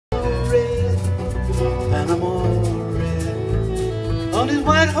Panama red. On his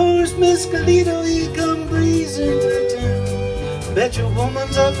white horse, Mescalito, he come breezing through town. Bet your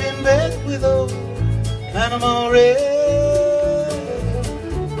woman's up in bed with old Panama red.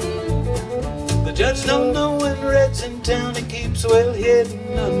 The judge don't know when Red's in town. He keeps well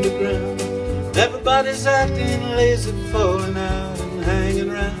hidden underground. Everybody's acting lazy, falling out and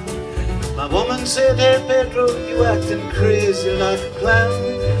hanging around. My woman said, hey Pedro, you acting crazy like a clown.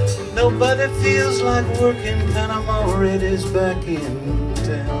 Nobody feels like working. Panama Red is back in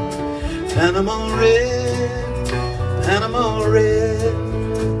town. Panama Red, Panama Red.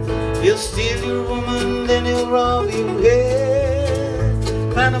 He'll steal your woman, then he'll rob your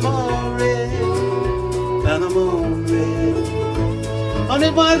head. Panama Red, Panama Red. On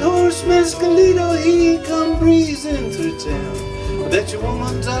his white horse, Mescalito, he come breezing through town. I bet your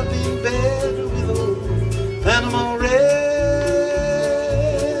woman's up in bed with old Panama Red.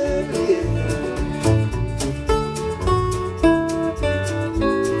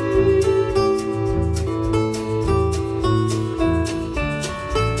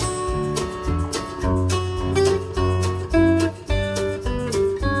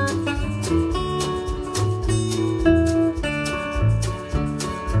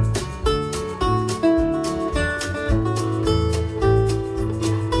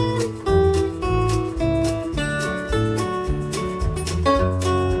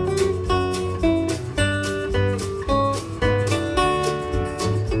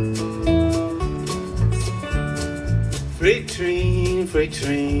 Freight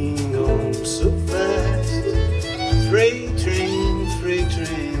train going so fast. Freight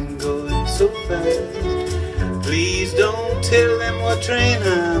train going so fast. Please don't tell them what train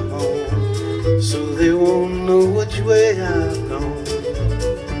I'm on, so they won't know which way I've gone.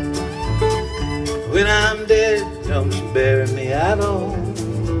 When I'm dead, don't you bury me at all.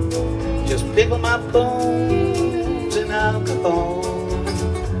 Just pickle my bones in alcohol.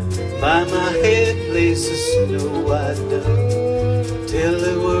 By my head, place of snow I done. Tell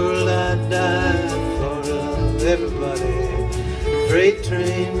the world I died for love, everybody. Freight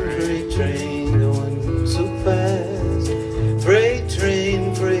train going so fast. Freight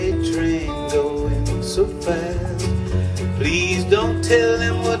train going so fast. Please don't tell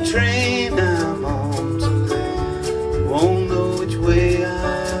them what train I'm on, so they won't know which way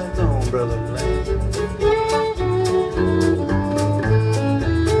I've gone, Brother Blaine.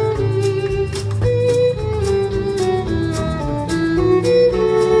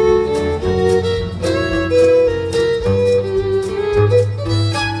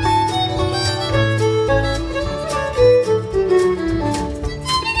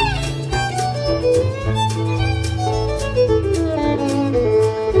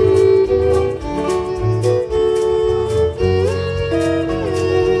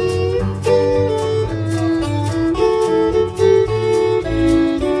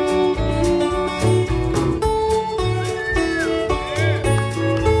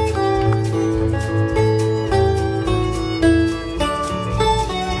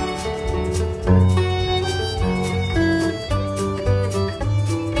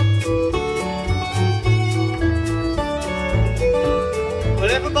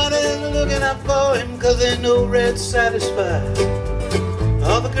 They know Red's satisfied.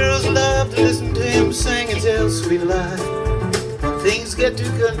 All the girls love to listen to him sing and tell sweet lies. When things get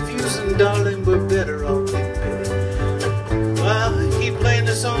too confusing, darling, we're better off in bed. Well, I keep playing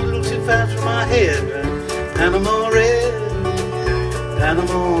this song a little too fast for my head. Panama Red,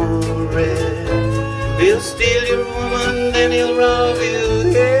 Panama Red. He'll steal your woman, then he'll rob you.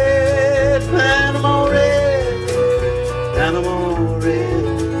 Yeah, Panama Red, Panama Red.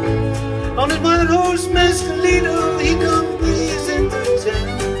 On his white horse, Mescalito, he come breezing through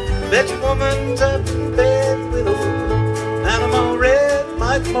town. Bet your woman's up in bed with old Panama Red.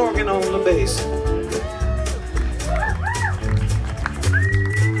 Mike Morgan on the bass.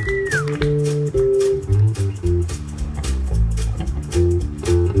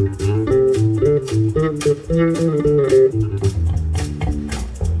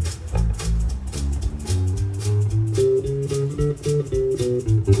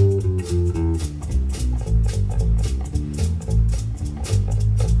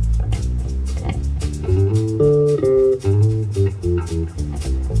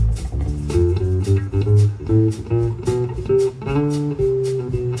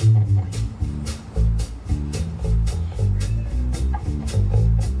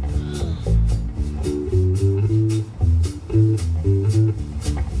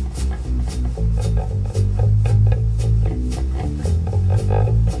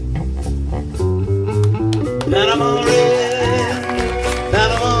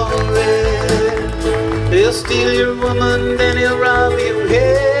 He'll steal your woman, then he'll rob you.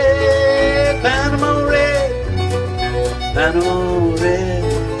 Hey, Panama Red, Panama Red.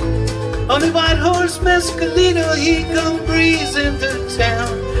 On the white horse Mescalito, he come breezing through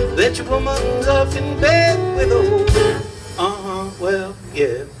town. Bet your woman's off in bed with old, well,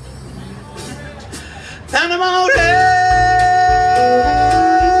 yeah. Panama